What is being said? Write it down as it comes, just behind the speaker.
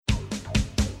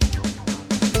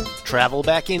Travel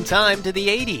back in time to the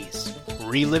 80s,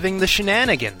 reliving the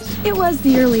shenanigans. It was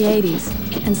the early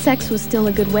 80s, and sex was still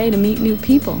a good way to meet new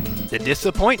people. The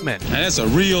disappointment. Now that's a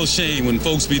real shame when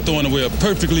folks be throwing away a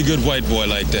perfectly good white boy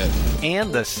like that.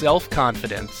 And the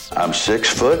self-confidence. I'm 6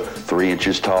 foot, 3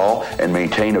 inches tall, and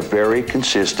maintain a very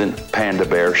consistent panda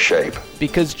bear shape.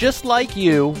 Because just like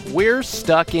you, we're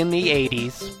stuck in the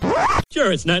 80s.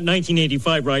 Sure, it's not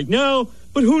 1985 right now,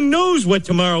 but who knows what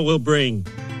tomorrow will bring.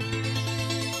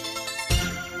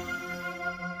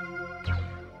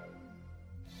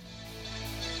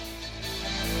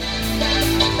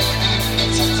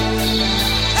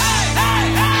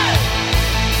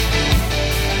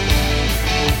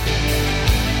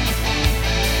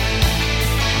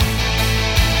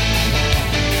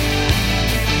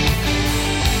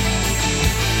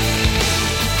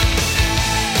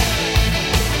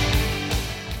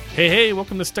 Hey,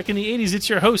 welcome to Stuck in the 80s. It's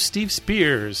your host, Steve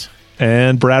Spears.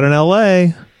 And Brad in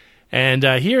L.A. And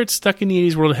here at Stuck in the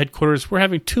 80s World Headquarters, we're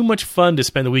having too much fun to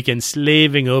spend the weekend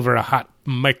slaving over a hot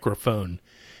microphone.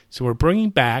 So we're bringing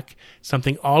back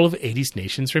something all of 80s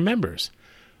Nations remembers.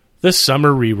 The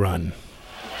Summer Rerun.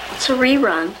 It's a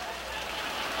rerun.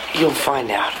 You'll find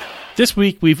out. This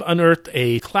week, we've unearthed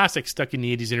a classic Stuck in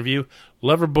the 80s interview,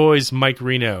 Loverboy's Mike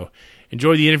Reno.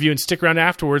 Enjoy the interview and stick around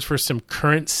afterwards for some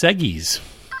current seggies.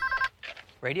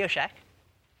 Radio Shack?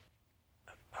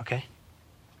 Okay.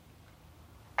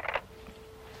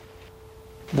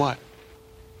 What?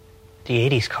 The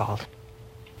 80s called.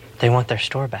 They want their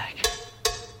store back.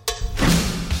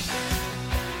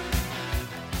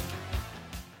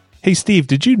 Hey, Steve,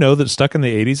 did you know that Stuck in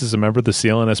the 80s is a member of the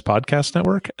CLNS Podcast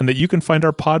Network and that you can find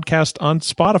our podcast on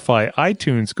Spotify,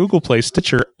 iTunes, Google Play,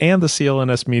 Stitcher, and the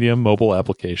CLNS Media mobile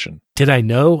application? Did I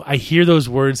know? I hear those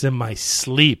words in my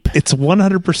sleep. It's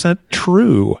 100%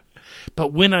 true.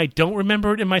 But when I don't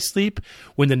remember it in my sleep,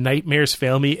 when the nightmares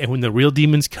fail me and when the real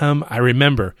demons come, I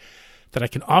remember that I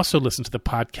can also listen to the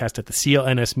podcast at the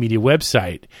CLNS Media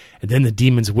website. And then the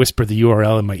demons whisper the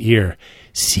URL in my ear,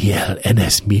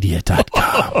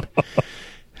 clnsmedia.com.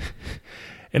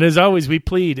 And as always, we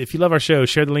plead, if you love our show,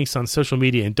 share the links on social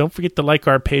media. And don't forget to like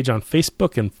our page on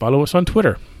Facebook and follow us on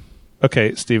Twitter.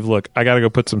 Okay, Steve, look, I got to go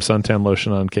put some suntan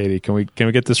lotion on Katie. Can we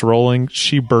get this rolling?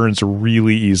 She burns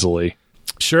really easily.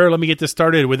 Sure, let me get this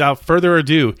started. Without further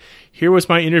ado, here was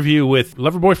my interview with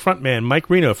Loverboy frontman Mike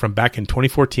Reno from back in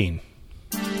 2014.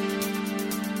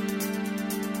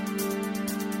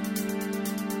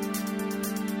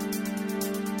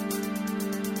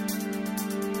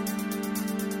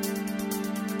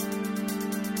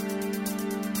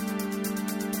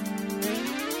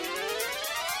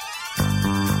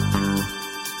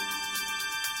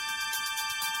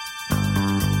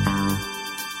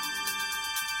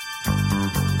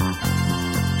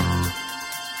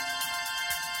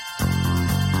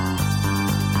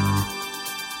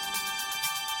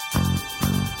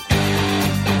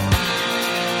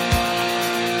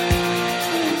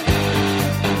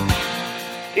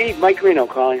 Mike Reno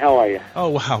calling. How are you? Oh,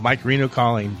 wow. Mike Reno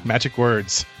calling. Magic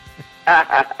words.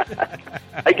 I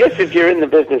guess if you're in the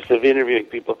business of interviewing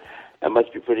people, it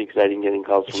must be pretty exciting getting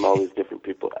calls from all these different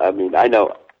people. I mean, I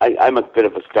know I'm a bit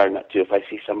of a star nut, too. If I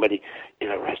see somebody in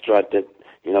a restaurant that,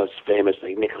 you know, is famous,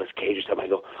 like Nicolas Cage or something, I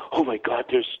go, oh, my God,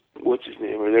 there's what's his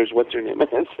name, or there's what's her name.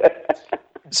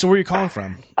 So where are you calling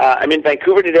from? I'm in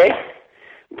Vancouver today.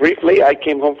 Briefly, I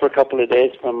came home for a couple of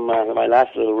days from my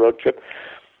last little road trip.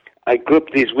 I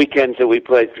grouped these weekends that we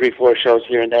played 3-4 shows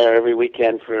here and there every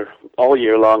weekend for all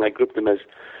year long. I grouped them as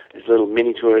little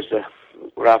mini tours.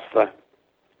 We're off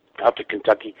to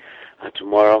Kentucky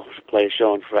tomorrow to play a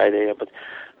show on Friday. But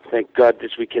thank God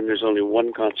this weekend there's only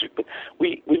one concert. But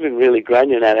we've been really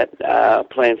grinding at it,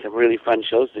 playing some really fun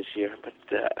shows this year. But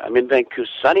I'm in Vancouver,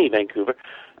 sunny Vancouver,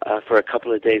 for a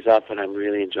couple of days off, and I'm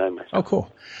really enjoying myself. Oh,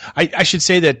 cool. I should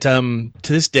say that to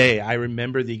this day, I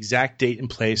remember the exact date and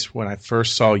place when I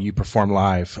first saw you perform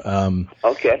live.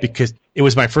 Okay. Because it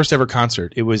was my first ever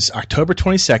concert. It was October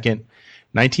 22nd,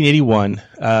 1981,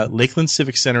 Lakeland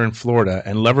Civic Center in Florida,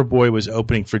 and Loverboy was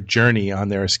opening for Journey on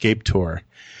their Escape tour.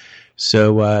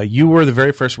 So you were the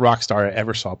very first rock star I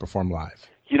ever saw perform live.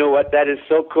 You know what? That is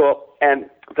so cool. And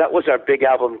that was our big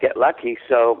album, Get Lucky.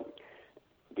 So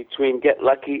between Get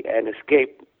Lucky and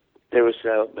Escape, there was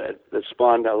that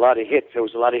spawned a lot of hits. There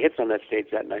was a lot of hits on that stage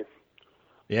that night.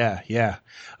 Yeah.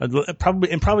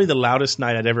 Probably the loudest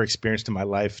night I'd ever experienced in my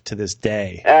life to this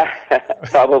day.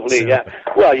 Probably, so. Yeah.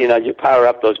 Well, you know, you power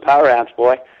up those power amps,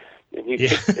 boy. And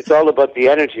it's all about the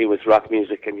energy with rock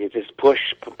music, and you just push,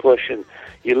 and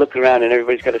you look around, and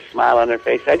everybody's got a smile on their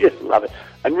face. I just love it.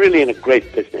 I'm really in a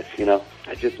great business, you know.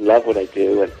 I just love what I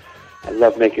do, and I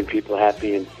love making people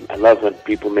happy, and I love when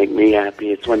people make me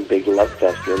happy. It's one big love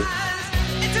fest, really.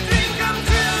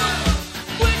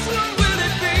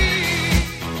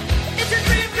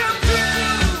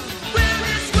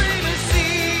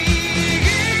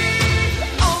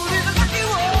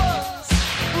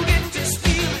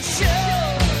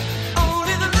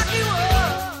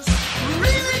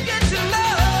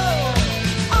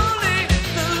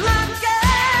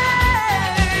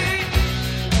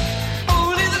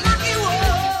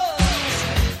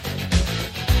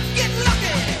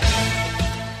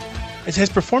 Has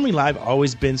performing live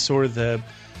always been sort of the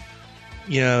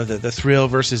thrill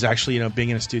versus actually, being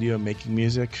in a studio and making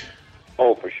music?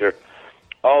 Oh, for sure.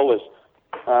 Always.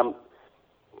 The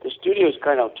studio is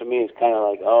to me, it's kind of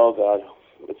like, oh, God,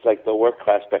 it's like the work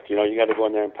aspect. You got to go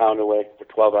in there and pound away for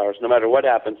 12 hours. No matter what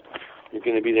happens, you're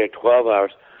going to be there 12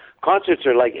 hours. Concerts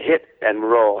are like hit and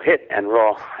roll.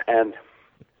 And,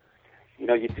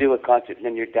 you do a concert and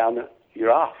then you're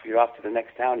off. You're off to the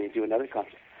next town and you do another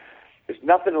concert. There's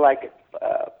nothing like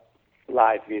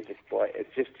live music, boy. It's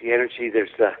just the energy.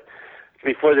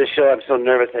 Before the show, I'm so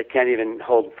nervous I can't even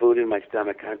hold food in my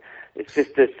stomach. It's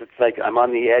just this. It's like I'm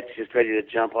on the edge, just ready to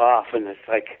jump off, and it's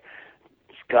like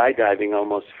skydiving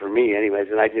almost for me, anyways.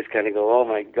 And I just kind of go, oh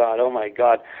my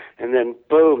god, and then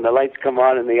boom, the lights come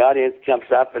on, and the audience jumps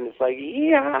up, and it's like,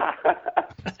 yeah,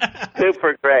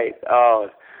 super great. Oh,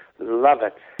 love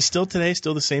it. Still today,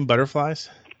 still the same butterflies?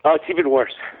 Oh, it's even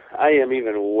worse. I am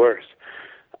even worse.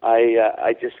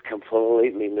 I just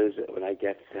completely lose it when I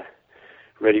get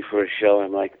ready for a show.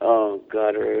 I'm like, oh,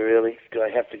 God, really? Do I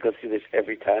have to go through this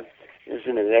every time?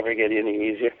 Doesn't it ever get any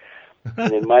easier?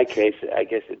 And in my case, I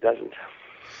guess it doesn't.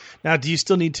 Now, do you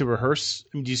still need to rehearse?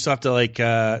 Do you still have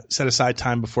to set aside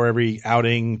time before every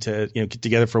outing to get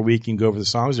together for a week and go over the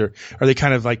songs, or are they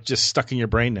kind of like just stuck in your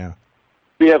brain now?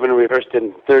 We haven't rehearsed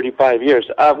in 35 years.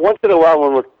 Once in a while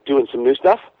when we're doing some new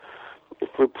stuff, if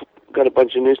we've got a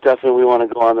bunch of new stuff and we want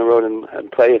to go on the road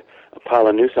and play a pile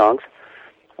of new songs,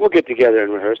 we'll get together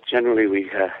and rehearse. Generally,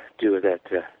 we do it at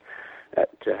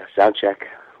sound check.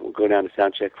 We'll go down to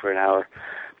sound check for an hour,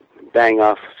 bang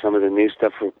off some of the new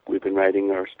stuff we've been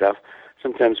writing or stuff.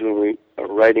 Sometimes when we are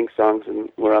writing songs and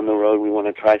we're on the road, we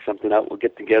want to try something out, we'll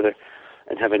get together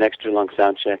and have an extra long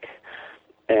sound check,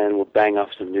 and we'll bang off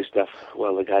some new stuff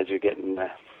while the guys are getting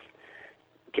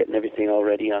everything all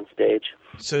ready on stage.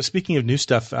 So speaking of new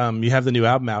stuff, you have the new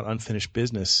album out, Unfinished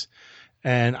Business.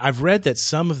 And I've read that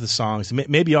some of the songs,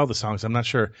 maybe all the songs, I'm not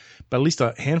sure, but at least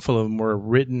a handful of them were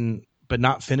written but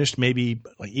not finished maybe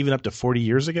even up to 40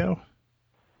 years ago?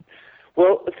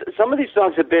 Well, some of these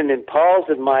songs have been in Paul's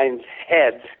and mine's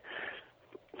heads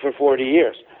for 40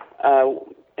 years.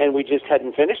 And we just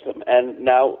hadn't finished them. And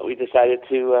now we decided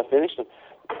to finish them.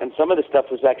 And some of the stuff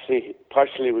was actually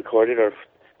partially recorded or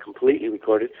completely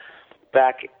recorded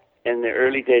back in the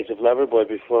early days of Loverboy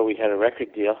before we had a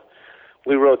record deal.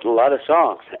 We wrote a lot of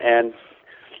songs, and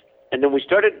then we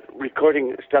started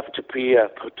recording stuff to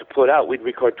put out. We'd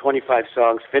record 25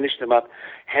 songs, finish them up,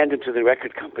 hand them to the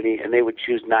record company, and they would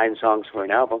choose 9 songs for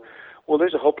an album. Well,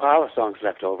 there's a whole pile of songs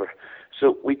left over.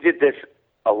 So we did this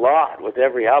a lot with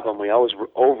every album. We always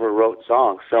overwrote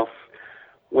songs. So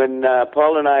when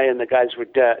Paul and I and the guys were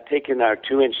taking our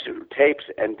 2-inch tapes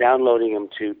and downloading them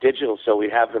to digital so we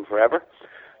have them forever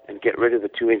and get rid of the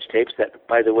 2-inch tapes that,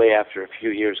 by the way, after a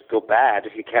few years go bad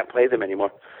if you can't play them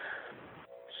anymore.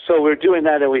 So we were doing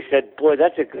that, and we said, boy,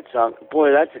 that's a good song.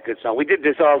 Boy, that's a good song. We did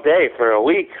this all day for a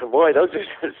week. Boy, those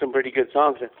are some pretty good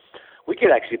songs. We could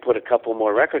actually put a couple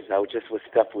more records out just with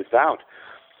stuff we found.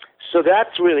 So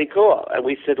that's really cool. And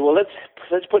we said, well,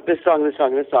 let's put this song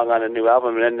on a new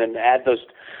album, and then add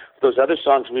those other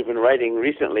songs we've been writing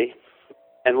recently,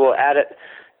 and we'll add it.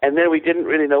 And then we didn't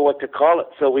really know what to call it,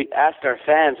 so we asked our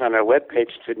fans on our webpage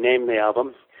to name the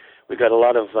album. We got a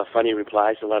lot of funny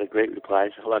replies, a lot of great replies,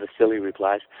 a lot of silly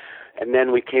replies. And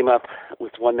then we came up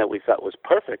with one that we thought was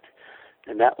perfect,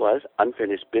 and that was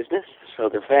Unfinished Business. So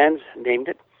the fans named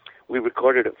it. We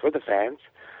recorded it for the fans.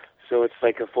 So it's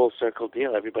like a full circle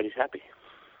deal. Everybody's happy.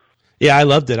 Yeah, I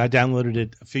loved it. I downloaded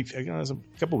it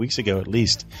a couple weeks ago at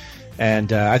least.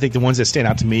 And I think the ones that stand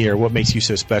out to me are What Makes You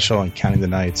So Special and Counting the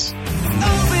Nights.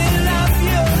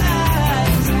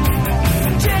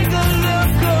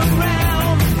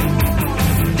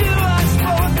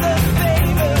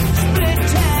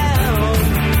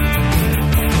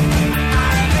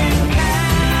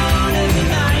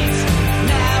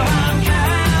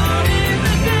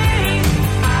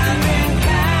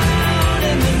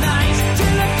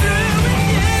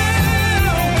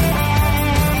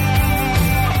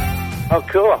 Oh,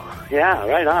 cool. Yeah,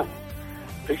 right on.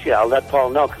 appreciate it. I'll let Paul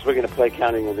know because we're going to play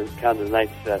Counting of the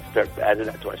Nights, start adding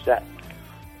that to our set.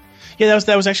 Yeah,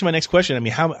 that was actually my next question. I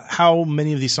mean, how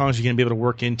many of these songs are you going to be able to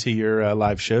work into your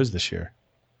live shows this year?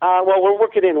 Well, we're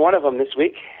working in one of them this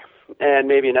week, and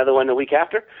maybe another one the week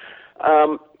after.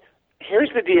 Here's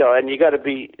the deal, and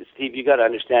Steve, you got to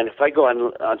understand, if I go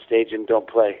on stage and don't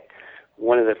play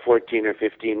one of the 14 or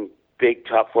 15 big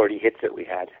top 40 hits that we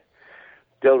had,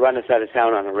 they'll run us out of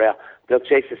town on a rail. They'll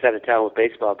chase us out of town with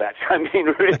baseball bats. I mean,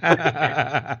 really.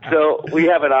 So we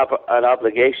have an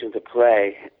obligation to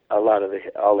play all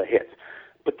the hits.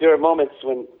 But there are moments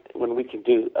when we can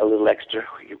do a little extra.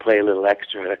 We can play a little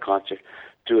extra at a concert,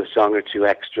 do a song or two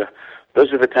extra.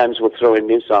 Those are the times we'll throw in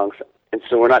new songs. And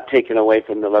so we're not taking away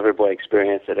from the Loverboy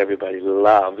experience that everybody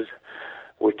loves.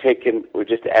 We're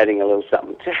just adding a little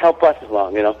something to help us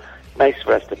along, you know. Nice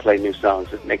for us to play new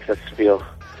songs. It makes us feel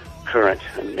current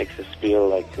and makes us feel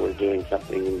like we're doing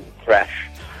something fresh.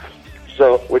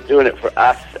 So we're doing it for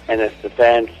us, and if the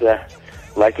fans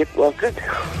like it, well, good.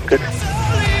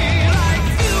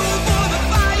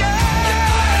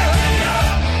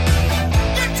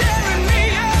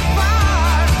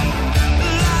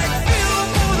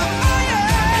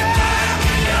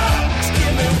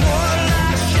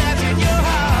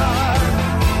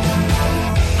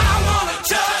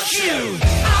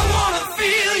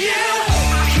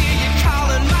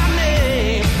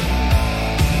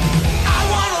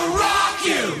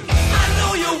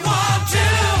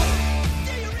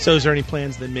 So is there any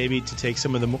plans then maybe to take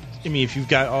some of the – I mean, if you've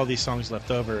got all these songs left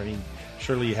over, I mean,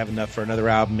 surely you have enough for another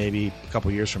album maybe a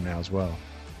couple years from now as well.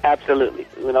 Absolutely.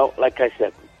 You know, like I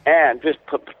said. And just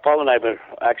Paul and I are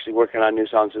actually working on new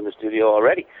songs in the studio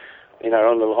already. In our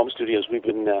own little home studios, we've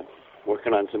been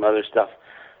working on some other stuff.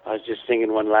 I was just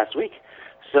singing one last week.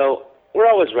 So we're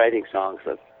always writing songs,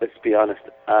 let's be honest.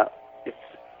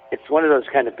 It's one of those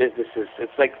kind of businesses.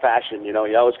 It's like fashion, you know.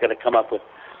 You always got to come up with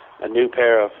a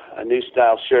new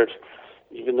style shirt,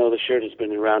 even though the shirt has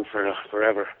been around for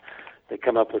forever. They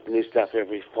come up with new stuff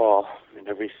every fall and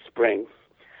every spring.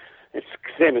 It's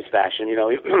the same as fashion, you know.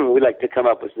 We like to come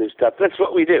up with new stuff. That's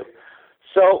what we do.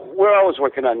 So we're always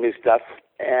working on new stuff,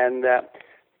 and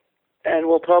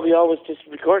we'll probably always just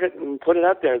record it and put it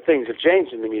out there. Things have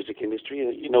changed in the music industry.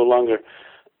 You no longer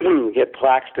get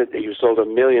plaques that you sold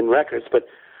 1 million records, but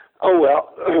oh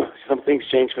well, some things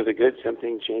change for the good, some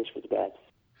things change for the bad.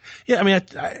 Yeah, I mean,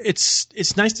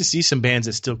 it's nice to see some bands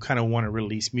that still kind of want to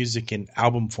release music in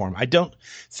album form. I don't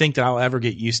think that I'll ever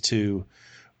get used to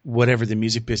whatever the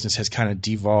music business has kind of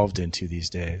devolved into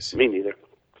these days. Me neither.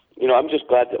 You know, I'm just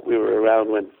glad that we were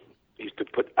around when we used to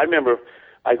I remember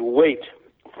I'd wait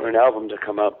for an album to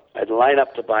come out. I'd line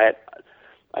up to buy it.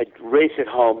 I'd race it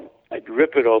home. I'd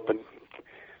rip it open,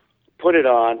 put it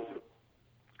on,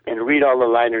 and read all the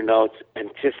liner notes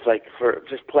and just play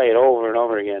it over and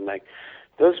over again. Like,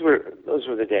 Those were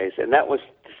the days, and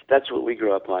that's what we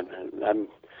grew up on. I'm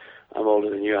older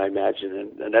than you, I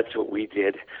imagine, and that's what we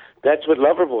did. That's what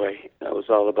Loverboy was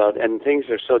all about. And things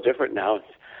are so different now.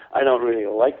 I don't really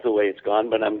like the way it's gone,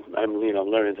 but I'm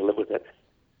learning to live with it.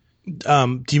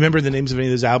 Do you remember the names of any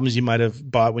of those albums you might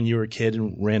have bought when you were a kid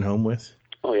and ran home with?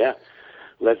 Oh yeah,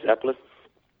 Led Zeppelin,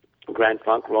 Grand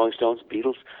Funk, Rolling Stones,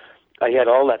 Beatles. I had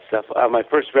all that stuff. My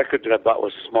first record that I bought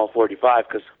was a small 45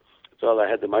 because that's all I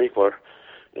had the money for.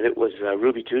 And it was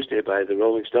Ruby Tuesday by the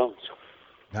Rolling Stones.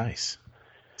 Nice.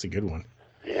 That's a good one.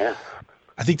 Yeah.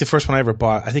 I think the first one I ever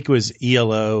bought, I think it was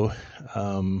ELO.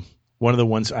 One of the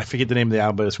ones, I forget the name of the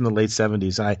album, but it was from the late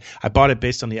 70s. And I bought it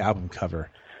based on the album cover.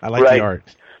 I like the art.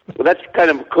 Well, that's kind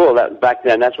of cool. That back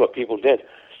then, that's what people did.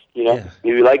 You know,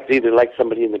 you either like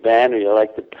somebody in the band, or you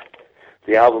like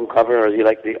the album cover, or you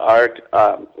like the art,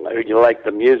 or you like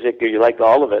the music, or you like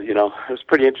all of it. You know, it was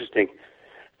pretty interesting.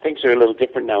 Things are a little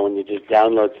different now when you just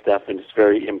download stuff and it's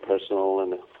very impersonal,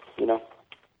 and you know.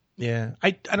 Yeah,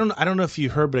 I don't know if you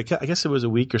heard, but I guess it was a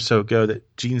week or so ago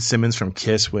that Gene Simmons from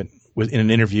Kiss went in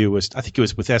an interview. I think it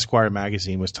was with Esquire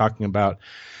magazine, was talking about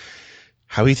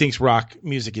how he thinks rock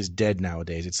music is dead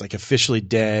nowadays. It's like officially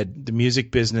dead. The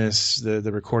music business, the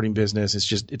recording business,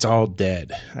 it's all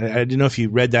dead. I didn't know if you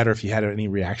read that or if you had any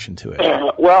reaction to it.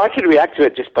 Well, I could react to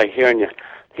it just by hearing you.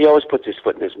 He always puts his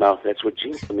foot in his mouth. That's what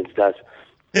Gene Simmons does.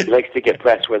 He likes to get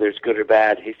press, whether it's good or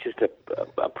bad. He's just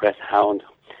a press hound.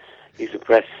 He's a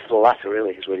press slut,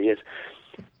 really, is what he is.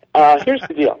 Here's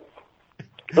the deal.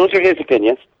 Those are his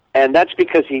opinions, and that's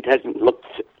because he hasn't looked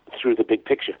through the big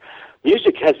picture.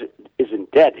 Music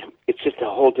isn't dead. It's just a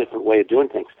whole different way of doing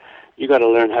things. You got to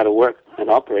learn how to work and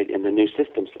operate in the new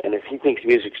systems. And if he thinks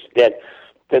music's dead,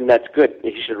 then that's good.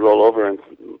 He should roll over and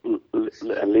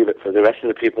leave it for the rest of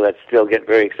the people that still get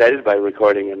very excited by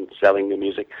recording and selling the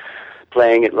music.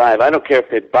 playing it live. I don't care if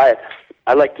they'd buy it.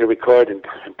 I like to record and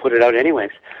put it out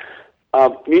anyways.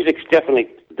 Music's definitely,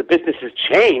 the business has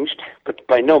changed, but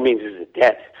by no means is it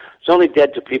dead. It's only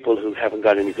dead to people who haven't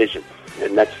got any vision,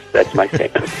 and that's my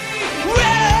statement.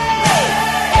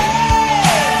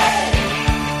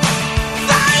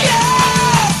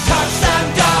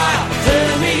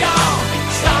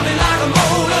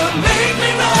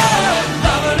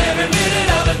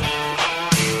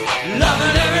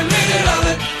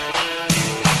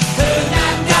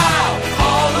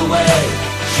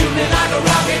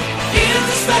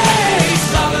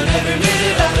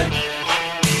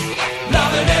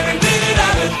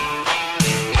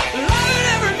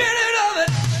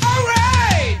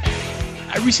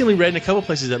 I recently read in a couple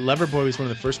places that Loverboy was one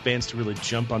of the first bands to really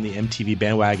jump on the MTV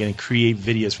bandwagon and create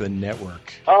videos for the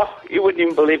network. Oh, you wouldn't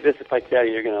even believe this if I tell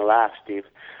you. You're going to laugh, Steve.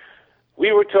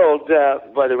 We were told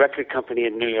by the record company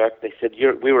in New York, they said,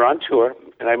 we were on tour,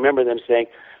 and I remember them saying,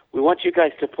 we want you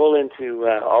guys to pull into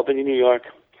Albany, New York,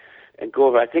 and go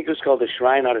over, I think it was called the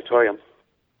Shrine Auditorium.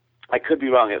 I could be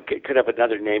wrong. It could have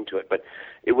another name to it, but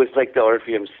it was like the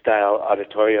Orpheum-style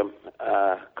auditorium,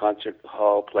 concert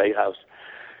hall, playhouse.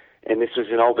 And this was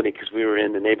in Albany because we were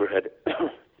in the neighborhood.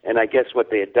 And I guess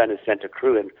what they had done is sent a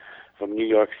crew in from New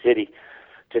York City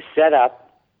to set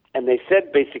up. And they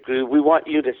said, basically, we want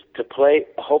you to play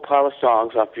a whole pile of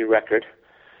songs off your record.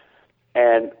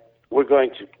 And we're going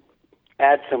to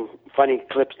add some funny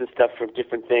clips and stuff from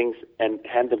different things and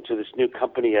hand them to this new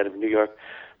company out of New York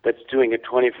that's doing a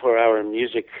 24-hour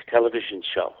music television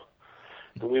show.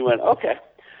 And we went, okay.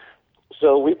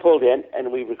 So we pulled in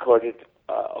and we recorded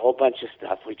a whole bunch of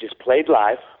stuff. We just played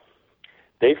live.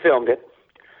 They filmed it,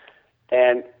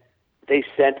 and they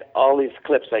sent all these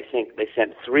clips. I think they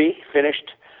sent 3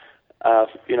 finished,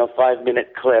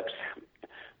 5-minute clips,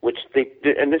 which they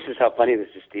did, and this is how funny this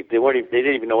is, Steve. They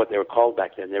didn't even know what they were called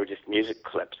back then. They were just music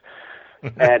clips.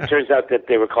 And it turns out that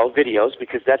they were called videos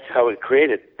because that's how it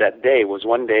created. That day was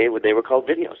one day where they were called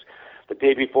videos. The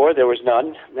day before there was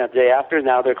none. The day after,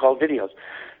 now they're called videos.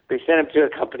 They sent them to a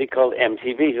company called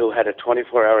MTV, who had a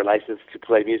 24-hour license to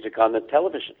play music on the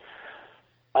television.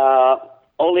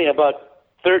 Only about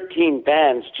 13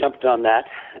 bands jumped on that,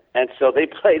 and so they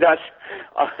played us,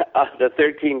 the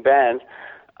 13 bands,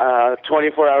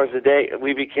 24 hours a day.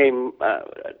 We became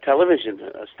television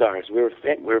stars.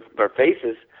 Our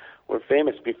faces were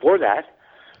famous. Before that,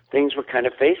 things were kind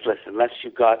of faceless, unless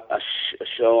you got a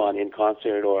show on In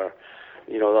Concert or,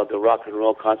 the rock and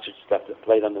roll concert stuff that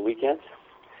played on the weekends.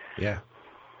 Yeah.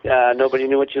 Nobody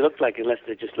knew what you looked like unless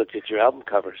they just looked at your album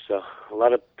cover. So a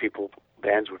lot of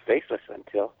bands were faceless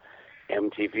until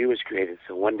MTV was created.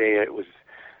 So one day it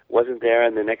wasn't there,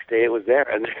 and the next day it was there,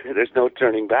 and there's no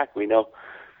turning back. We know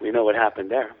what happened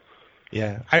there.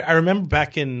 Yeah, I remember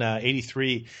back in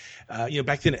 '83.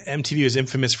 Back then MTV was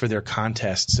infamous for their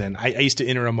contests, and I used to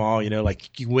enter them all.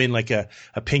 Like you win like a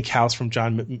pink house from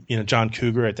John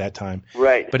Cougar at that time.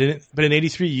 Right. But in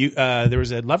 '83, there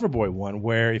was a Loverboy one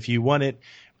where if you won it,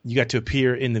 you got to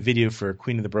appear in the video for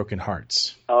Queen of the Broken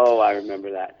Hearts. Oh, I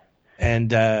remember that.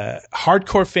 And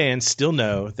hardcore fans still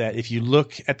know that if you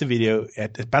look at the video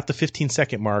at about the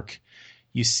 15-second mark,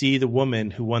 you see the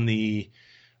woman who won the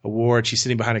award. She's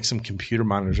sitting behind some computer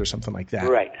monitors or something like that.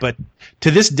 Right. But to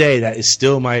this day, that is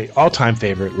still my all-time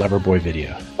favorite Loverboy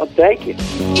video. Oh, thank you.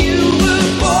 You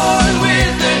were born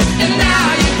with it, and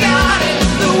now you got it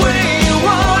the way you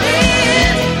want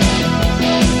it.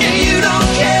 And you don't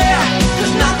care,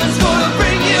 'cause nothing's gonna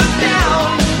bring you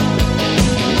down.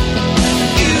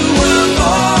 You were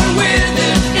born with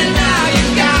it, and now you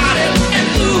got it, and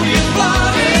ooh, you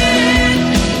love it.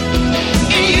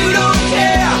 And you don't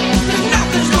care, 'cause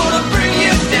nothing's gonna bring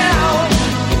you down.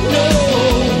 No,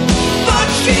 but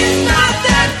she's not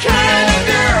that kind of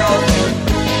girl.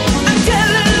 I'm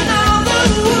telling all the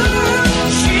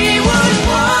world, she was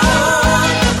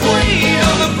born the queen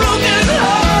of the broken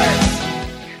heart.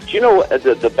 Do you know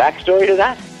the backstory to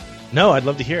that? No, I'd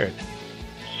love to hear it.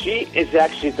 She is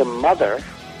actually the mother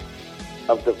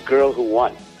of the girl who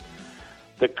won.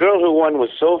 The girl who won was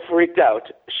so freaked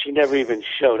out, she never even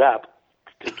showed up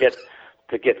to get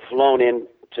flown in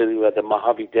to the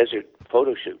Mojave Desert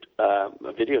photo shoot, a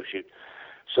video shoot.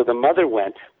 So the mother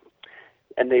went,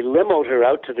 and they limoed her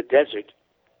out to the desert.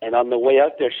 And on the way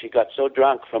out there, she got so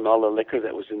drunk from all the liquor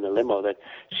that was in the limo that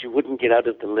she wouldn't get out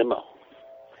of the limo.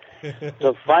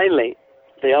 So finally,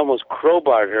 they almost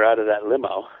crowbarred her out of that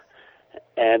limo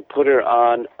and put her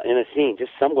in a scene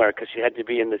just somewhere because she had to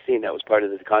be in the scene. That was part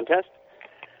of the contest.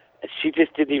 And she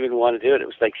just didn't even want to do it. It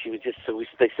was like she was just,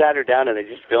 they sat her down and they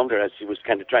just filmed her as she was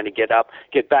kind of trying to get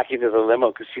back into the limo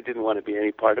because she didn't want to be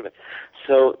any part of it.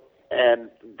 So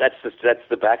And that's the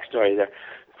backstory there.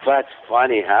 That's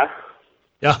funny, huh?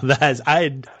 Yeah, I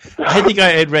think I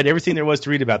had read everything there was to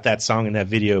read about that song and that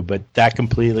video, but that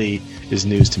completely is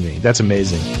news to me. That's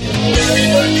amazing.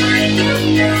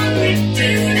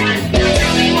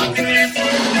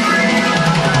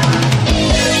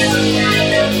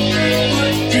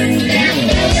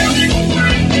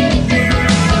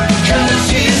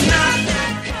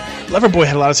 Loverboy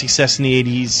had a lot of success in the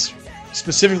 80s,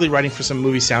 specifically writing for some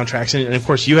movie soundtracks. And of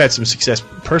course, you had some success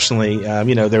personally.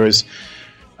 There was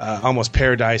Almost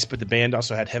Paradise, but the band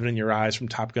also had Heaven in Your Eyes from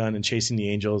Top Gun and Chasing the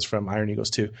Angels from Iron Eagles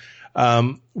 2.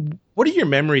 What are your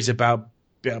memories about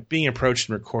being approached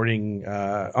and recording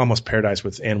Almost Paradise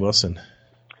with Ann Wilson?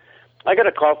 I got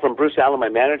a call from Bruce Allen, my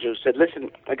manager, who said,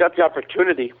 listen, I got the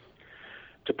opportunity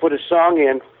to put a song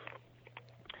in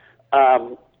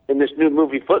this new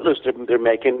movie Footloose they're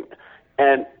making,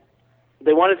 and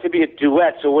they want it to be a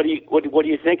duet. So what do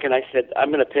you think? And I said, I'm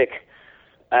going to pick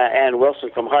Ann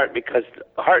Wilson from Heart, because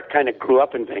Heart kind of grew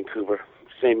up in Vancouver,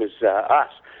 same as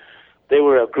us. They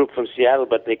were a group from Seattle,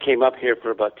 but they came up here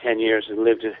for about 10 years and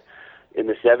lived in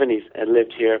the 70s and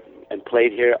lived here and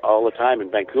played here all the time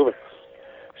in Vancouver.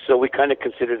 So we kind of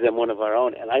considered them one of our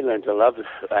own, and I learned to love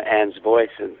Ann's voice,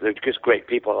 and they're just great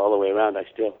people all the way around. I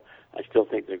still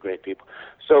think they're great people.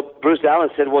 So Bruce Allen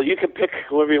said, well, you can pick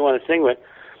whoever you want to sing with,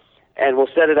 and we'll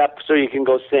set it up so you can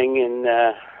go sing in,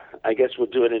 I guess we'll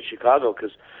do it in Chicago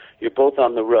because you're both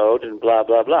on the road and blah,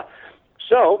 blah, blah.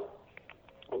 So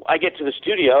I get to the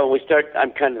studio,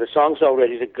 and the song's all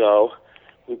ready to go.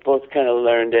 We both kind of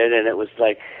learned it, and it was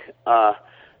like,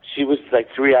 she was like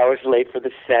 3 hours late for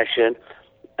the session,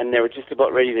 and they were just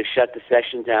about ready to shut the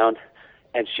session down,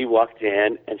 and she walked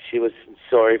in, and she was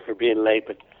sorry for being late,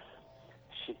 but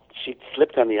she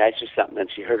slipped on the ice or something, and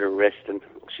she hurt her wrist, and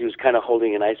she was kind of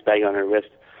holding an ice bag on her wrist.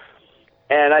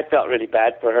 And I felt really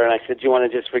bad for her, and I said, do you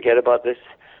want to just forget about this,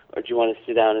 or do you want to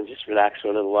sit down and just relax for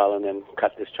a little while and then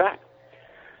cut this track?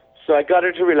 So I got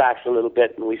her to relax a little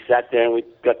bit, and we sat there, and we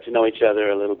got to know each other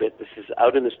a little bit. This is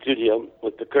out in the studio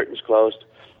with the curtains closed,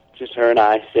 just her and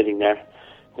I sitting there.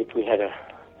 I think we had a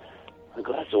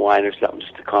glass of wine or something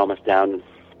just to calm us down. And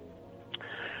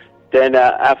then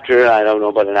after, I don't know,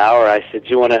 about an hour, I said, do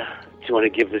you want to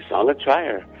give this song a try?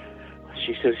 Or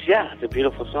she says, yeah, it's a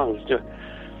beautiful song, let's do it.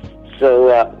 So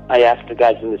I asked the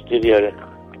guys in the studio to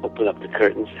open up the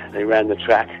curtains. They ran the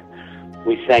track.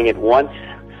 We sang it once,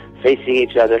 facing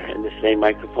each other in the same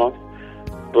microphone.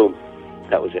 Boom.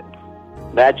 That was it.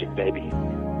 Magic, baby.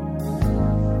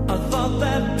 I thought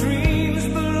that dreams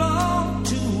belonged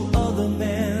to other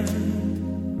men,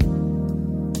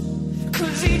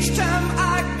 'cause each time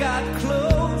I got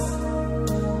close,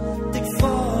 they'd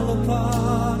fall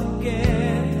apart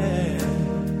again.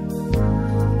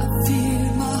 I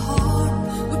feared my heart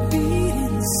would beat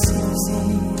in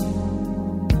sympathy.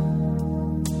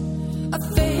 I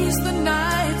faced the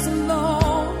nights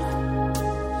alone.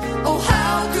 Oh,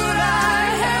 how could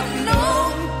I have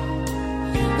known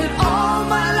that all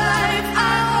my life I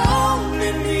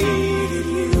only needed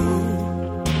you?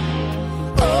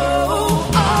 Oh,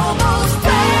 almost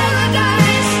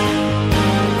paradise,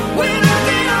 we're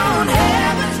knocking on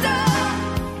heaven's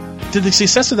door. Did the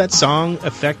success of that song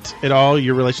affect at all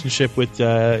your relationship with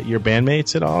your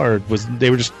bandmates at all, or was they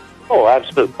were just? Oh,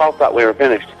 absolutely. Paul thought we were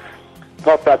finished.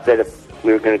 Paul thought that if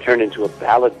we were going to turn into a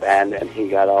ballad band, and he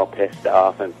got all pissed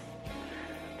off, and it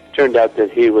turned out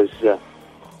that he was a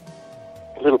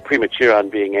little premature on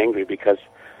being angry because,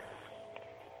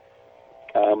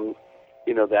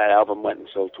 that album went and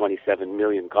sold 27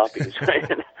 million copies,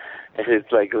 right? And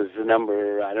it's like it was the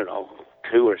number, I don't know,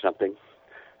 2 or something.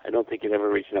 I don't think it ever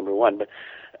reached number 1, but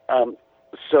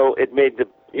so it made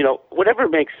whatever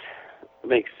makes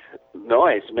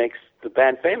noise makes the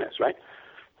band famous, right?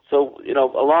 So,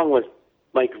 along with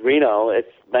Mike Reno,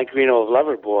 it's Mike Reno of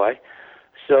Loverboy.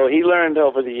 So he learned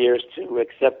over the years to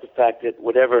accept the fact that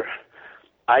whatever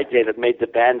I did, it made the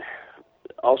band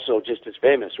also just as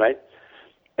famous, right?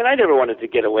 And I never wanted to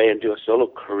get away and do a solo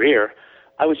career.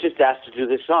 I was just asked to do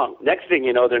this song. Next thing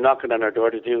you know, they're knocking on our door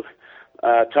to do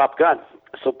Top Gun.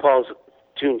 So Paul's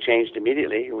tune changed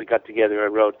immediately, and we got together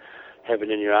and wrote Heaven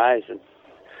in Your Eyes,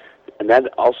 and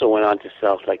that also went on to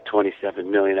sell like 27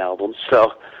 million albums.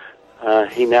 So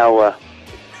he now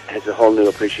has a whole new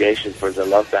appreciation for the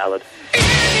love ballad.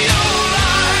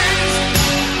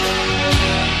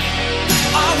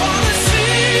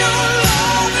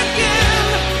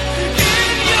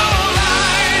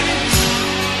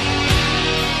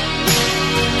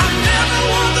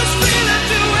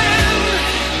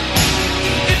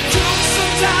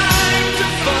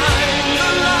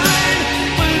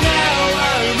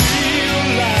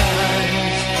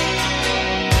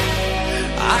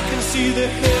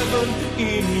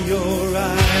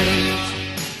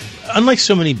 unlike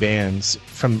so many bands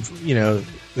from,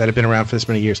 that have been around for this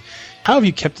many years, how have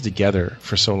you kept it together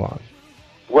for so long?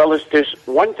 Well, there's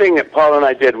one thing that Paul and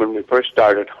I did when we first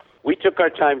started. We took our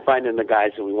time finding the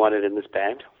guys that we wanted in this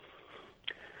band.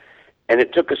 And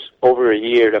it took us over a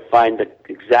year to find the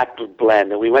exact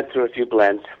blend. And we went through a few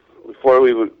blends. Before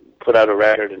we would put out a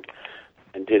record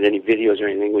and did any videos or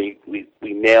anything, we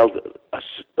nailed us,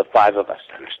 the five of us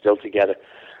that are still together.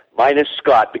 Minus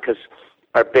Scott, because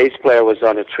our bass player was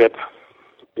on a trip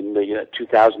in the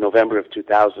November of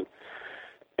 2000,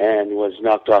 and was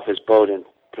knocked off his boat and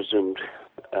presumed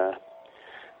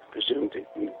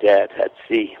dead at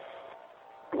sea,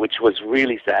 which was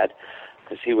really sad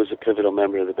because he was a pivotal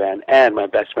member of the band and my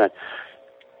best friend.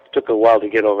 It took a while to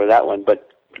get over that one, but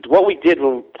what we did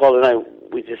when Paul and I,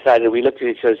 we decided, we looked at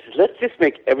each other and said, let's just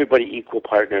make everybody equal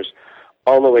partners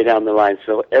all the way down the line,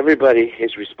 so everybody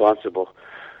is responsible,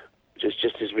 just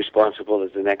as responsible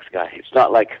as the next guy. It's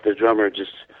not like the drummer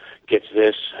just gets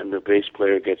this and the bass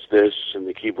player gets this and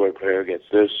the keyboard player gets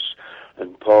this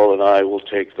and Paul and I will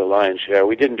take the lion's share.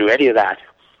 We didn't do any of that.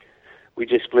 We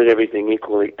just split everything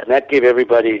equally, and that gave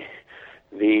everybody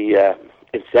the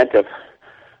incentive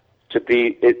to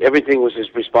be. Everything was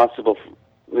as responsible.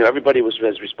 Everybody was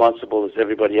as responsible as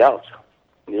everybody else.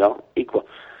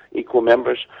 Equal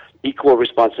members, equal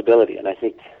responsibility, and I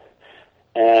think,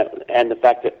 and the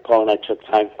fact that Paul and I took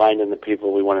time finding the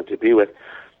people we wanted to be with,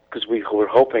 because we were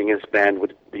hoping this band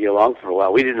would be along for a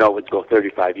while. We didn't know it would go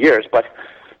 35 years, but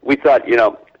we thought,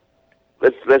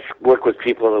 let's work with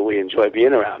people that we enjoy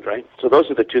being around, right? So those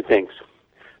are the two things.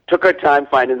 Took our time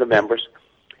finding the members,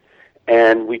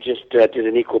 and we just did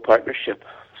an equal partnership.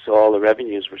 So all the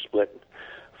revenues were split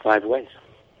 5 ways.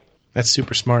 That's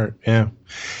super smart, yeah.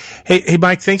 Hey,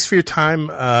 Mike, thanks for your time.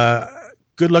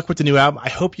 Good luck with the new album. I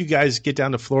hope you guys get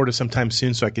down to Florida sometime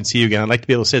soon so I can see you again. I'd like to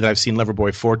be able to say that I've seen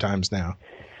Loverboy 4 times now.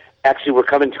 Actually, we're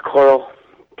coming to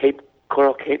Cape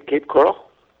Coral.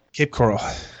 Cape Coral.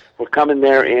 We're coming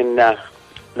there in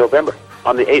November,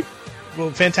 on the 8th.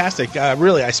 Well, fantastic.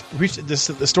 Really,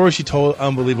 the stories you told,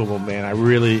 unbelievable, man. I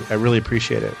really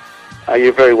appreciate it.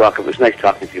 You're very welcome. It was nice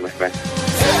talking to you, my friend.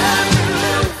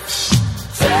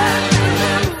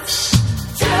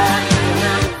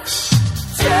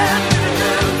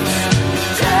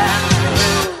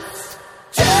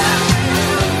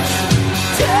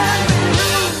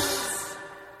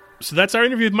 So that's our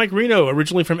interview with Mike Reno,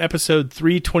 originally from episode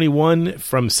 321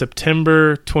 from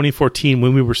September 2014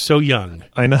 when we were so young.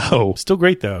 I know. Still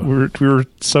great, though. We were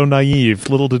so naive.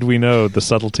 Little did we know the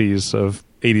subtleties of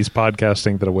 80s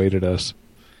podcasting that awaited us.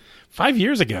 5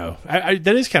 years ago.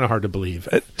 That is kind of hard to believe.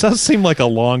 It does seem like a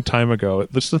long time ago.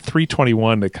 It's the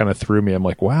 321 that kind of threw me. I'm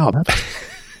like, wow,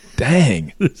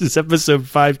 dang. This is episode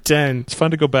 510. It's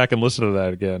fun to go back and listen to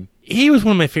that again. He was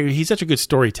one of my favorites. He's such a good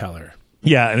storyteller.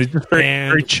 Yeah, and it's just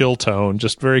very chill tone,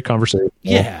 just very conversational.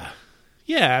 Yeah.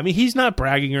 I mean, he's not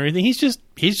bragging or anything.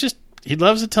 He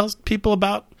loves to tell people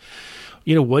about,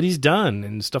 what he's done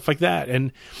and stuff like that.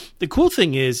 And the cool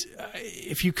thing is,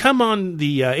 if you come on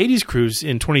the 80s cruise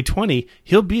in 2020,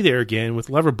 he'll be there again with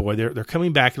Loverboy. They're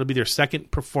coming back. It'll be their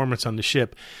second performance on the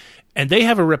ship, and they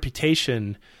have a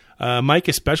reputation. Mike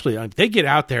especially, they get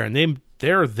out there and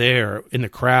they're there in the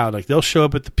crowd. Like they'll show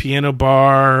up at the piano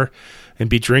bar and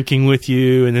be drinking with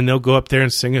you, and then they'll go up there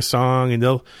and sing a song, and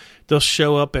they'll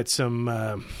show up at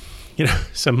some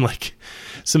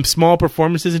some small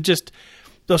performances, and just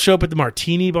they'll show up at the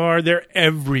martini bar. They're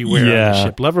everywhere on the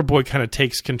ship. Loverboy kind of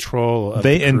takes control of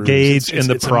they engage in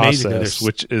the process,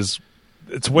 which is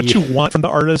it's what you want from the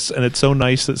artists, and it's so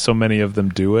nice that so many of them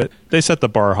do it. They set the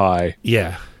bar high.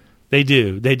 Yeah. They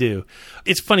do.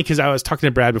 It's funny because I was talking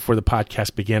to Brad before the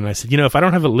podcast began, and I said, if I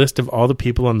don't have a list of all the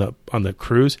people on the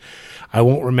cruise, I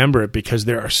won't remember it because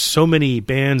there are so many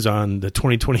bands on the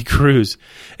 2020 cruise.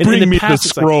 And Bring in the me past, the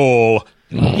scroll.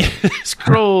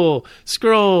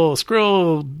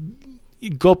 Scroll. You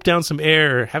gulp down some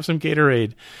air, have some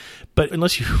Gatorade. But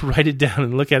unless you write it down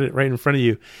and look at it right in front of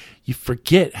you, you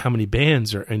forget how many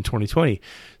bands are in 2020.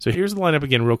 So here's the lineup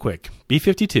again real quick.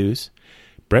 B-52s,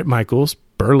 Bret Michaels,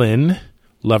 Berlin,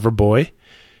 Loverboy,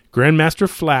 Grandmaster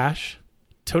Flash,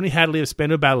 Tony Hadley of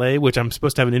Spandau Ballet, which I'm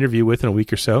supposed to have an interview with in a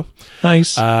week or so.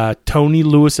 Nice. Tony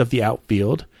Lewis of The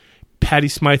Outfield, Patti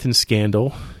Smythe and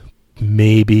Scandal.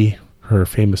 Maybe her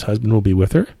famous husband will be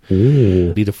with her.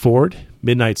 Ooh. Lita Ford,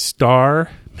 Midnight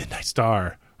Star.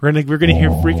 We're gonna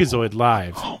hear Freakazoid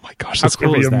live. Oh my gosh, that's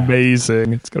gonna be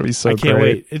amazing! It's gonna be so great. I can't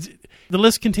wait. The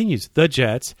list continues. The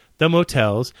Jets, The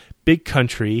Motels, Big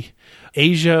Country,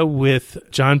 Asia with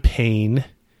John Payne,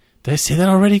 Did I say that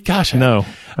already? Gosh. No,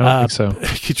 I don't think so.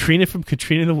 Katrina from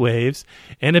Katrina and the Waves.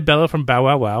 Annabella from Bow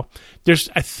Wow Wow.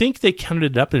 I think they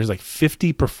counted it up, and there's like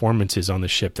 50 performances on the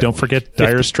ship. Don't forget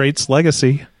Dire Straits'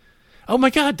 Legacy. Oh my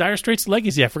God, Dire Straits'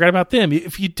 Legacy. I forgot about them.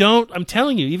 If you don't, I'm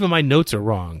telling you, even my notes are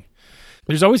wrong.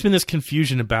 There's always been this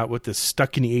confusion about what the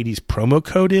Stuck in the 80s promo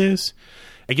code is.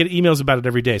 I get emails about it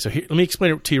every day. So here, let me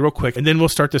explain it to you real quick, and then we'll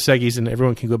start the seggies and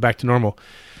everyone can go back to normal.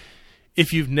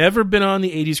 If you've never been on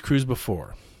the 80s cruise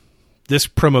before, this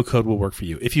promo code will work for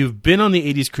you. If you've been on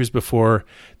the 80s cruise before,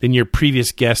 then your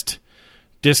previous guest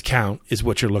discount is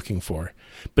what you're looking for.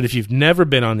 But if you've never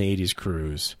been on the 80s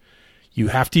cruise, you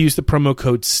have to use the promo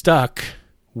code STUCK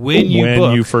when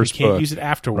you first book. You can't use it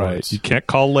afterwards. Right. You can't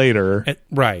call later.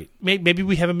 Right. Maybe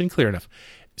we haven't been clear enough.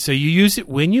 So you use it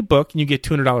when you book, and you get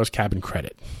 $200 cabin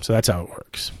credit. So that's how it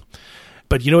works.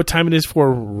 But you know what time it is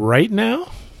for right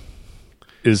now?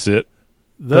 Is it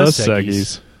the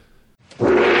Seggies?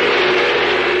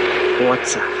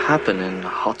 What's happening,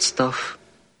 hot stuff?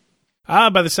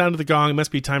 By the sound of the gong, it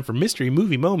must be time for Mystery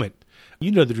Movie Moment.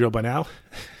 You know the drill by now.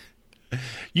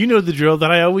 You know the drill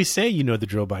that I always say you know the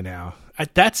drill by now.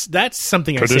 That's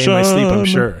something I say in my sleep, I'm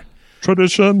sure.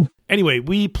 Tradition. Anyway,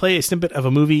 we play a snippet of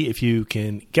a movie. If you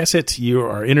can guess it, you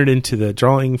are entered into the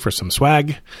drawing for some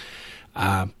swag.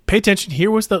 Pay attention.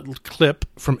 Here was the clip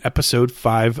from episode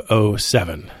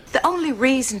 507. The only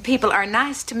reason people are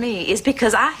nice to me is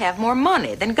because I have more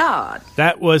money than God.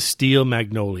 That was Steel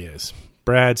Magnolias,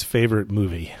 Brad's favorite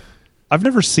movie. I've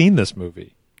never seen this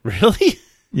movie. Really?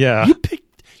 Yeah.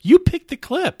 You picked the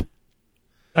clip.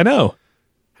 I know.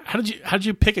 How did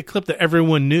you pick a clip that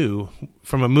everyone knew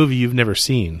from a movie you've never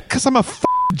seen? Because I'm a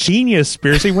genius,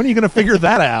 Spearsy. When are you going to figure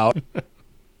that out?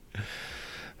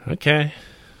 Okay.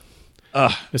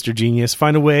 Mr. Genius,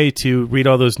 find a way to read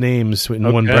all those names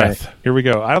in one breath. Here we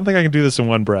go. I don't think I can do this in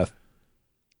one breath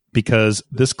because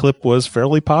this clip was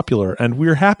fairly popular, and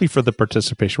we're happy for the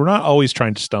participation. We're not always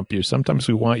trying to stump you. Sometimes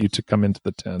we want you to come into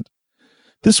the tent.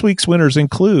 This week's winners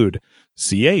include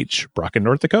CH, Brock in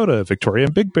North Dakota, Victoria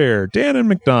and Big Bear, Dan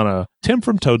and McDonough, Tim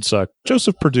from Toadsuck,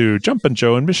 Joseph Purdue, Jumpin'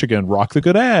 Joe in Michigan, Rock the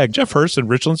Good Ag, Jeff Hurst in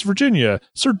Richlands, Virginia,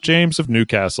 Sir James of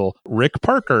Newcastle, Rick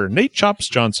Parker, Nate Chops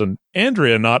Johnson,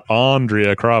 Andrea, not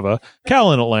Andrea Crava,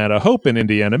 Cal in Atlanta, Hope in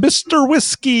Indiana, Mr.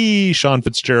 Whiskey, Sean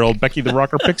Fitzgerald, Becky the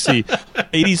Rocker Pixie,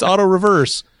 80s Auto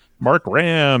Reverse, Mark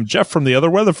Ram, Jeff from the other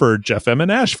Weatherford, Jeff M in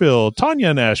Nashville, Tanya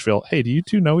in Nashville. Hey, do you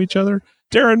two know each other?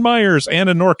 Darren Myers,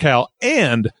 Anna NorCal,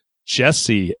 and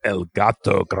Jesse El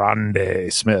Gato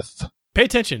Grande Smith. Pay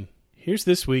attention. Here's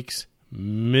this week's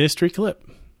mystery clip.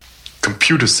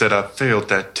 Computer said I failed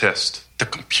that test. The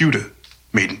computer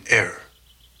made an error.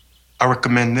 I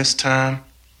recommend this time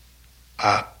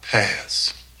I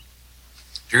pass.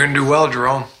 You're going to do well,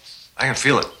 Jerome. I can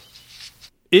feel it.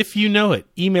 If you know it,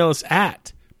 email us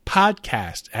at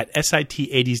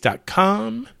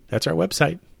podcast@sit80s.com. That's our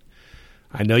website.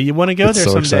 I know you want to go there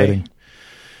so someday. Exciting.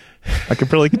 I can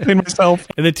barely contain myself.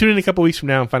 And then tune in a couple weeks from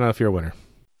now and find out if you're a winner.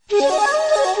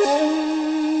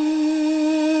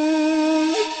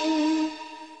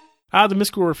 The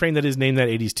mystical refrain that is Name That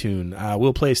 80s Tune.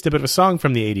 We'll play a snippet of a song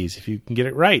from the 80s if you can get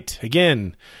it right.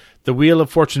 Again, the wheel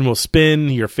of fortune will spin.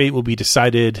 Your fate will be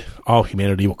decided. All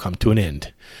humanity will come to an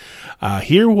end.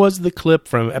 Here was the clip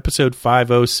from episode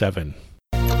 507.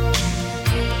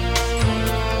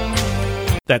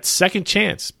 That's Second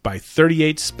Chance by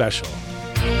 38 Special.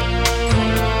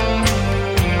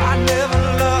 I never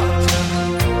loved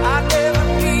her. I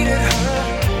never needed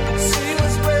her. She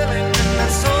was willing, and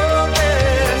that's all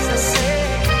there's to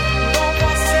say. No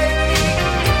more save me.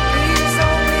 Please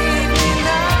don't leave me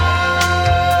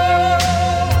now.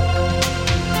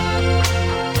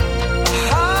 A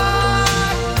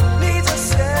heart needs a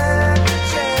second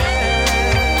chance.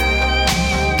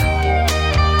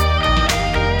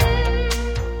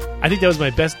 I think that was my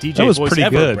best DJ That was voice pretty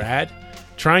ever, good. Brad.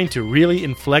 Trying to really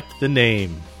inflect the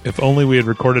name. If only we had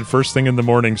recorded first thing in the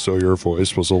morning so your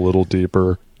voice was a little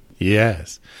deeper.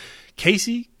 Yes.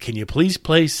 Casey, can you please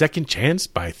play Second Chance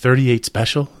by 38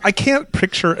 Special? I can't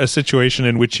picture a situation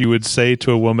in which you would say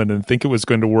to a woman and think it was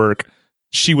going to work,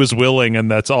 she was willing and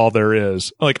that's all there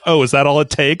is. Like, oh, is that all it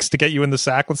takes to get you in the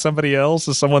sack with somebody else,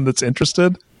 as someone that's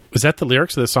interested? Was that the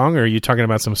lyrics of the song, or are you talking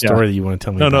about some story that you want to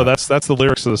tell me about? No, that's the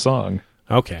lyrics of the song.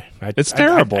 Okay. It's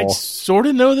terrible. I sort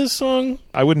of know this song.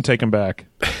 I wouldn't take him back.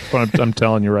 But I'm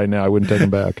telling you right now, I wouldn't take him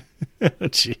back.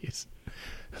 Jeez.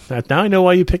 Now I know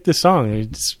why you picked this song.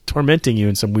 It's tormenting you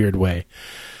in some weird way.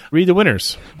 Read the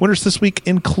winners. Winners this week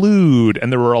include,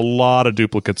 and there were a lot of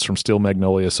duplicates from Steel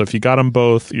Magnolia, so if you got them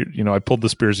both, I pulled the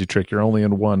Spearsy trick. You're only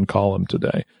in one column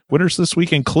today. Winners this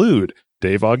week include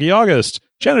Dave Augie August,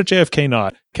 Janet JFK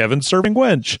Knott, Kevin Serving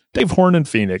Wench, Dave Horn in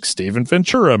Phoenix, Stephen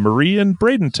Ventura, Marie in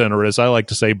Bradenton, or as I like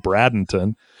to say,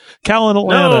 Bradenton, Cal in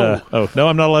Atlanta. No. Oh, no,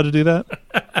 I'm not allowed to do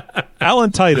that?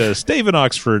 Alan Titus, Dave in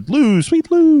Oxford, Lou, Sweet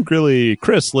Lou, Grilly,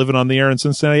 Chris living on the air in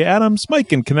Cincinnati, Adams,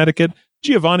 Mike in Connecticut,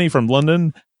 Giovanni from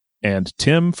London, and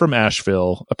Tim from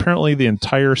Asheville. Apparently the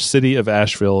entire city of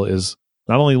Asheville is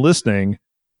not only listening,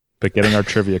 but getting our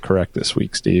trivia correct this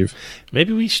week, Steve.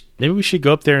 Maybe we should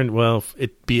go up there and, well,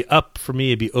 it'd be up for me,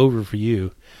 it'd be over for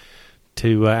you,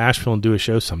 to Asheville and do a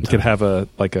show sometime. We could have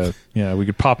we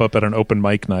could pop up at an open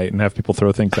mic night and have people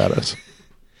throw things at us.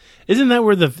 Isn't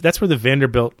that that's where the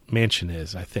Vanderbilt mansion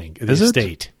is, I think. The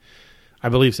estate. I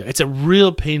believe so. It's a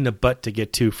real pain in the butt to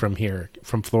get to from here,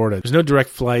 from Florida. There's no direct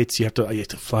flights. You have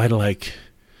to fly to like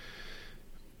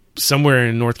somewhere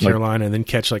in North Carolina and then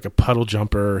catch like a puddle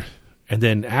jumper. And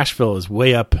then Asheville is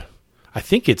way up. I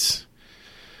think it's,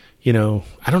 I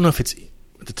don't know if it's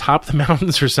at the top of the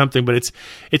mountains or something, but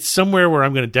it's somewhere where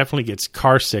I'm going to definitely get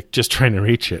car sick just trying to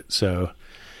reach it. So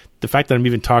the fact that I'm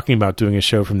even talking about doing a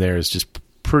show from there is just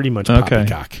pretty much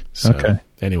poppycock. So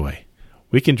anyway,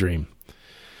 we can dream.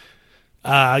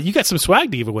 You got some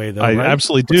swag to give away, though. I right?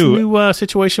 absolutely do. What's the new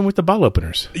situation with the bottle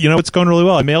openers? It's going really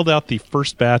well. I mailed out the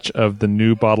first batch of the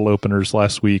new bottle openers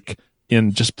last week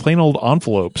in just plain old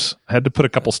envelopes. I had to put a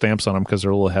couple stamps on them because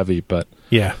they're a little heavy, but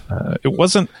yeah, it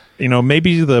wasn't,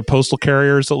 maybe the postal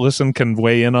carriers that listen can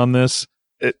weigh in on this.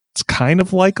 It's kind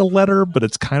of like a letter, but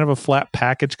it's kind of a flat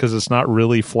package because it's not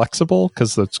really flexible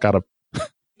because it's got a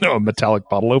metallic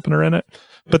bottle opener in it.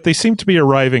 But they seem to be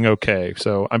arriving okay.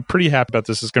 So I'm pretty happy about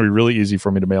this. It's going to be really easy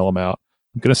for me to mail them out.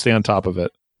 I'm going to stay on top of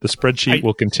it. The spreadsheet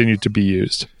will continue to be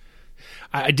used.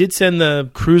 I did send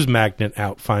the cruise magnet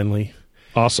out finally.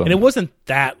 Awesome. And it wasn't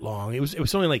that long. It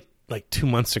was only like 2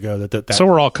 months ago that. So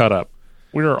we're all caught up.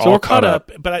 We're caught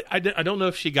up. But I don't know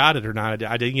if she got it or not.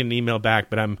 I didn't get an email back,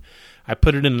 but I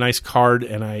put it in a nice card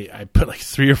and I put like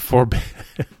 3 or 4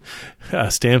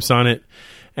 stamps on it.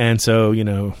 And so,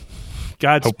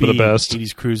 Godspeed,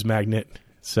 80s Cruise Magnet.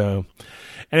 So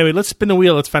anyway, let's spin the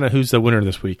wheel. Let's find out who's the winner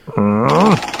this week.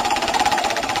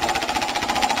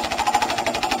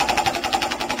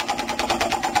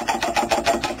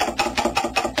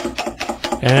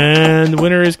 And the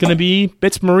winner is going to be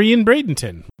it's Marie in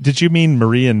Bradenton. Did you mean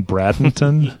Marie in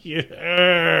Bradenton?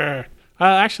 Yeah.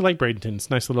 I actually like Bradenton. It's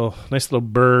a nice little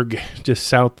burg just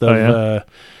south of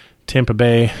Tampa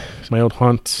Bay. It's my old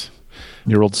haunt.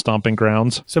 Your old stomping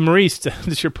grounds. So Maurice, this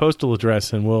is your postal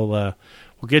address, and we'll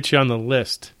get you on the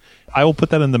list. I will put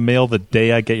that in the mail the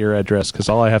day I get your address, because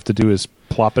all I have to do is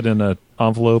plop it in an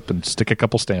envelope and stick a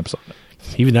couple stamps on it.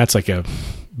 Even that's like a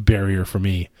barrier for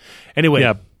me. Anyway.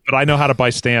 Yeah, but I know how to buy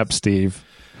stamps, Steve.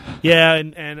 Yeah,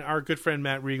 and our good friend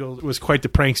Matt Regal was quite the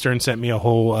prankster and sent me a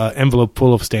whole envelope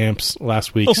full of stamps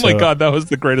last week. Oh my God, that was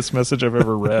the greatest message I've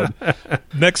ever read.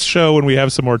 Next show, when we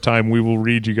have some more time, we will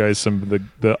read you guys some of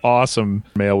the awesome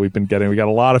mail we've been getting. We got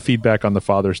a lot of feedback on the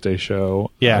Father's Day show.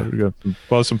 Yeah. We'll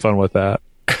have some fun with that.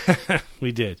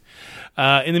 We did.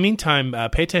 In the meantime,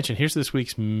 pay attention. Here's this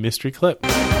week's mystery clip.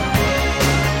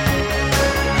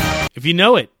 If you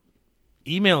know it,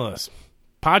 email us.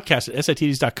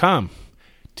 podcast@sitds.com.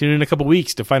 Tune in a couple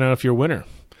weeks to find out if you're a winner.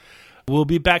 We'll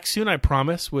be back soon, I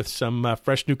promise, with some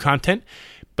fresh new content.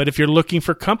 But if you're looking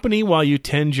for company while you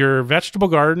tend your vegetable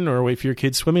garden or wait for your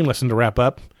kid's swimming lesson to wrap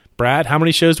up, Brad, how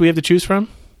many shows do we have to choose from?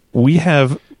 We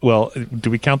have, do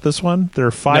we count this one? There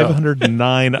are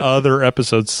 509 other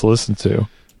episodes to listen to.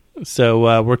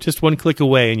 So we're just one click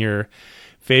away in your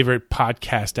favorite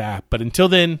podcast app. But until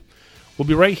then, we'll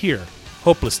be right here,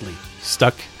 hopelessly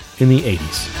stuck in the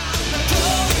 80s.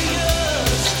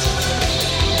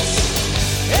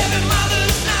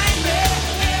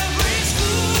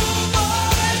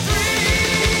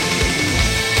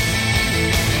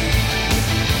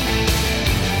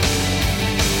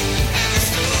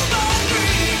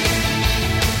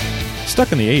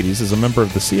 Stuck in the 80s is a member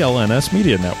of the CLNS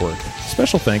Media Network.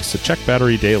 Special thanks to Check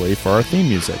Battery Daily for our theme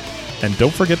music. And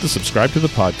don't forget to subscribe to the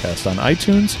podcast on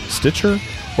iTunes, Stitcher,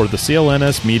 or the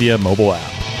CLNS Media mobile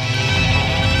app.